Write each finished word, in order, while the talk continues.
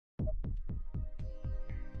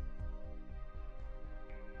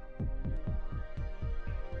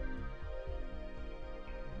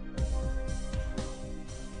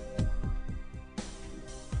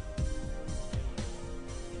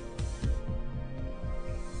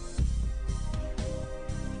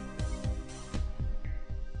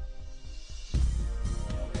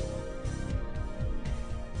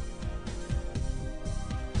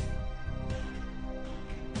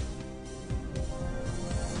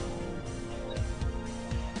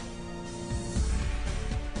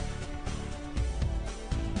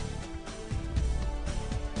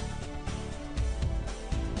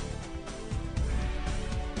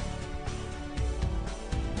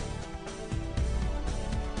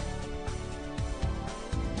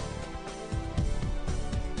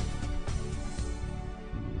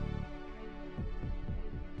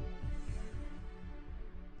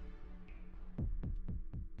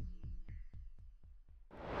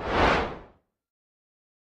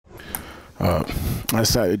Uh, I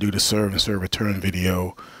decided to do the serve and serve return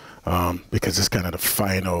video because it's kind of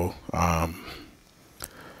final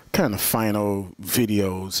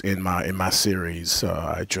videos in my series.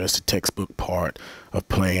 I address the textbook part of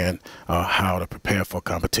playing, how to prepare for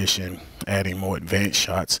competition, adding more advanced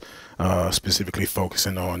shots, specifically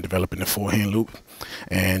focusing on developing the forehand loop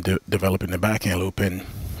and developing the backhand loop. And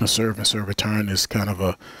the serve and serve return is kind of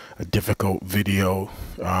a difficult video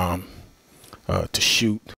to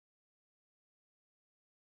shoot.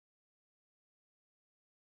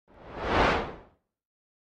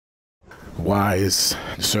 Why is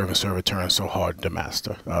the serve and serve return so hard to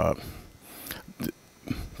master?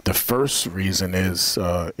 The first reason is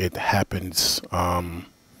it happens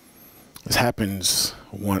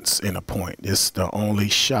once in a point. It's the only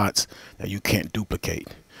shots that you can't duplicate.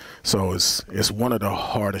 So it's one of the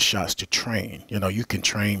hardest shots to train. You know, you can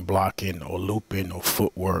train blocking or looping or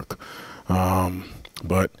footwork,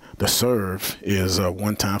 but the serve is a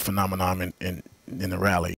one-time phenomenon in the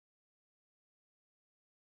rally.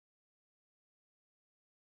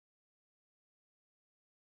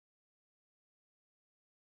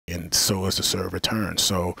 And so is the serve return.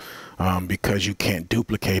 So because you can't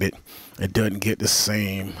duplicate it, it doesn't get the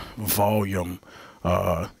same volume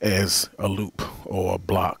as a loop or a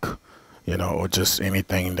block, you know, or just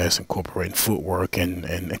anything that's incorporating footwork and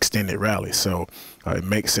extended rally. So it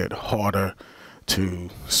makes it harder to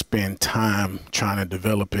spend time trying to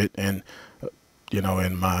develop it. And you know,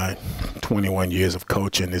 in my 21 years of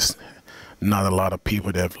coaching, it's not a lot of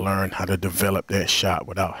people that have learned how to develop that shot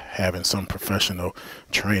without having some professional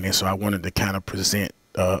training. So I wanted to kind of present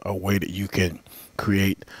a way that you can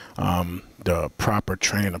create the proper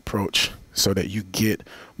training approach so that you get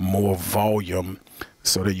more volume,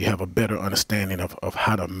 so that you have a better understanding of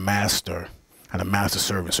how to master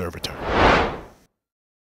serve and serve return.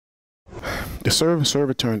 The serve and serve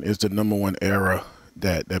return is the #1 error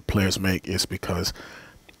that players make, is because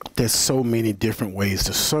there's so many different ways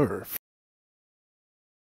to serve.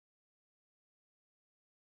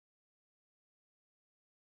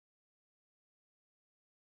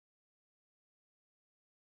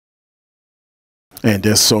 And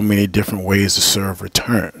there's so many different ways to serve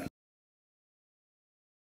return.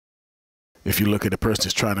 If you look at the person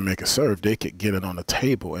that's trying to make a serve, they could get it on the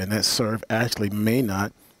table, and that serve actually may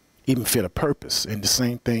not even fit a purpose. And the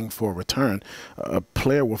same thing for return. A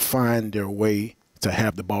player will find their way to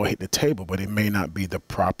have the ball hit the table, but it may not be the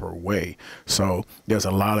proper way. So there's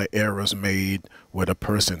a lot of errors made with a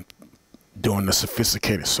person doing the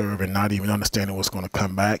sophisticated serve and not even understanding what's going to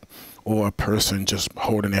come back, or a person just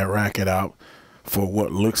holding their racket out for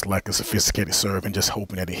what looks like a sophisticated serve and just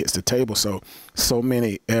hoping that it hits the table. So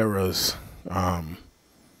many errors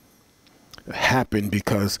happen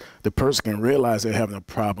because the person can realize they're having a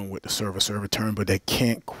problem with the serve or serve return, but they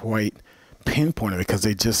can't quite pinpoint it because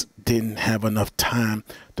they just didn't have enough time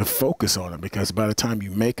to focus on it. Because by the time you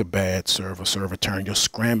make a bad serve or serve return, you're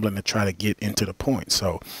scrambling to try to get into the point.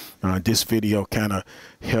 So this video kind of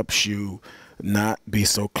helps you not be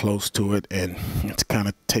so close to it and to kind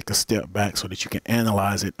of take a step back so that you can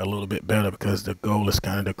analyze it a little bit better, because the goal is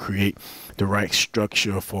kind of to create the right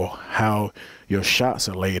structure for how your shots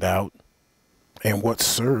are laid out and what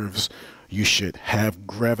serves you should have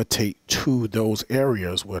gravitate to those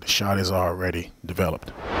areas where the shot is already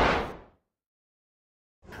developed.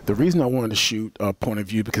 The reason I wanted to shoot a point of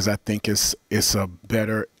view, because I think it's a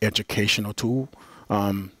better educational tool.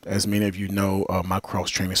 As many of you know, my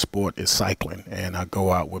cross-training sport is cycling, and I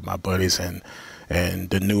go out with my buddies, and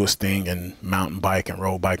the newest thing in mountain bike and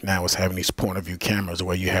road bike now is having these point of view cameras,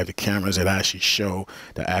 where you have the cameras that actually show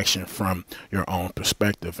the action from your own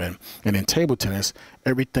perspective. And in table tennis,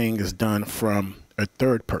 everything is done from a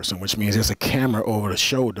third person, which means there's a camera over the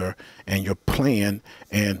shoulder and you're playing,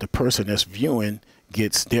 and the person that's viewing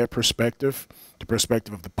gets their perspective, the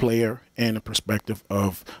perspective of the player, and the perspective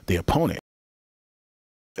of the opponent.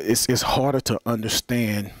 It's harder to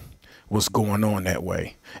understand what's going on that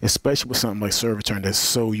way, especially with something like serve return that's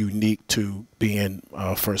so unique to being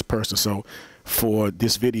first person. So for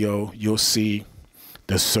this video, you'll see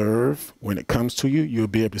the serve when it comes to you. You'll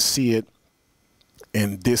be able to see it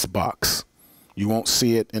in this box. You won't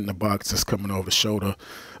see it in the box that's coming over the shoulder.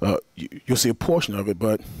 You'll see a portion of it,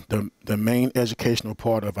 but the main educational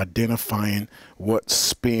part of identifying what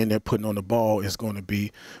spin they're putting on the ball is going to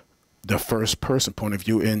be the first person point of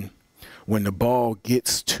view. And when the ball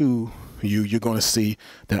gets to you, you're going to see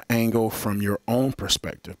the angle from your own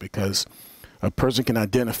perspective, because a person can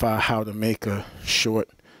identify how to make a short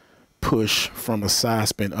push from a side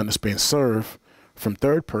spin, underspin serve from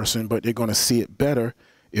third person, but they're going to see it better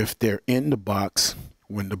if they're in the box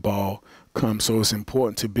when the ball come. So it's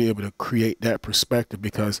important to be able to create that perspective,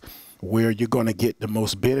 because where you're going to get the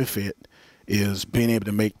most benefit is being able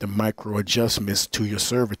to make the micro adjustments to your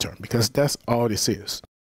serve return, because that's all this is.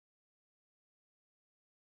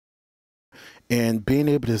 And being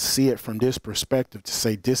able to see it from this perspective, to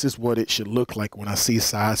say this is what it should look like when I see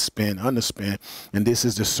side spin, underspin, and this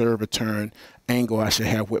is the serve return angle I should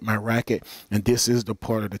have with my racket, and this is the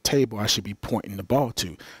part of the table I should be pointing the ball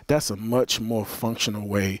to. That's a much more functional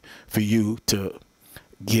way for you to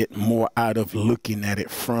get more out of looking at it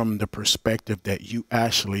from the perspective that you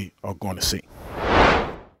actually are going to see.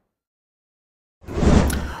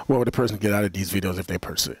 What would the person get out of these videos if they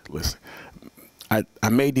pursue it? Listen, I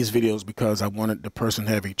made these videos because I wanted the person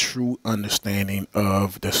to have a true understanding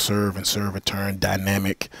of the serve and serve return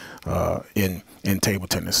dynamic in table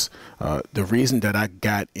tennis. The reason that I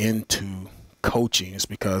got into coaching is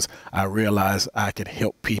because I realized I could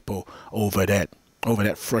help people over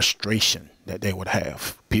that frustration that they would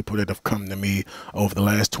have. People that have come to me over the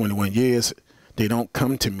last 21 years, they don't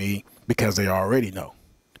come to me because they already know.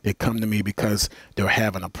 They come to me because they're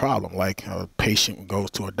having a problem. Like a patient goes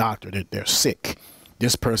to a doctor, they're sick.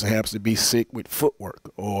 This person happens to be sick with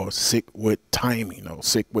footwork, or sick with timing, or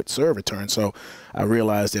sick with serve return. So I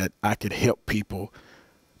realized that I could help people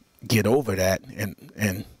get over that,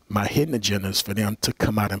 and my hidden agenda is for them to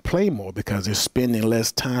come out and play more, because they're spending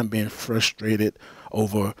less time being frustrated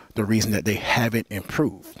over the reason that they haven't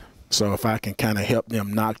improved. So if I can kind of help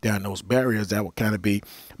them knock down those barriers, that will kind of be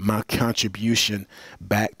my contribution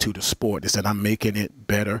back to the sport, is that I'm making it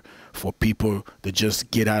better for people to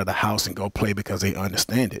just get out of the house and go play because they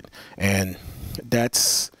understand it. And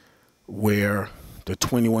that's where the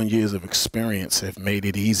 21 years of experience have made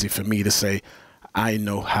it easy for me to say, I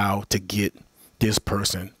know how to get this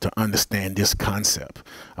person to understand this concept.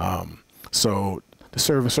 So the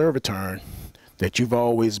serve and serve return that you've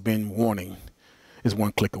always been wanting is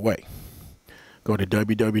one click away. Go to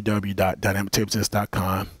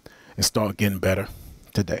www.dynamictabletennis.com and start getting better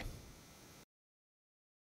today.